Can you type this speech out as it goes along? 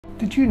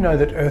Did you know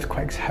that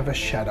earthquakes have a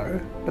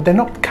shadow? But they're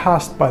not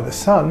cast by the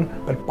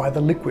sun, but by the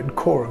liquid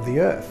core of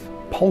the Earth.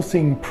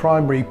 Pulsing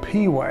primary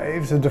P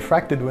waves are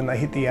diffracted when they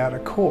hit the outer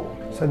core.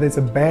 So there's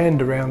a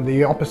band around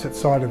the opposite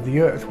side of the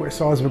Earth where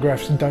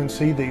seismographs don't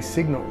see these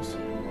signals.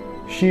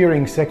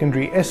 Shearing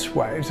secondary S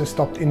waves are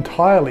stopped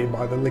entirely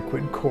by the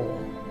liquid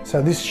core.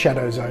 So this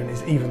shadow zone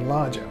is even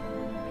larger.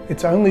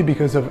 It's only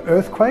because of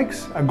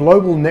earthquakes, a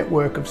global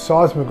network of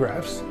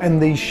seismographs,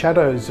 and these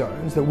shadow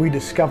zones that we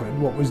discovered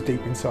what was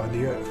deep inside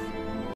the Earth.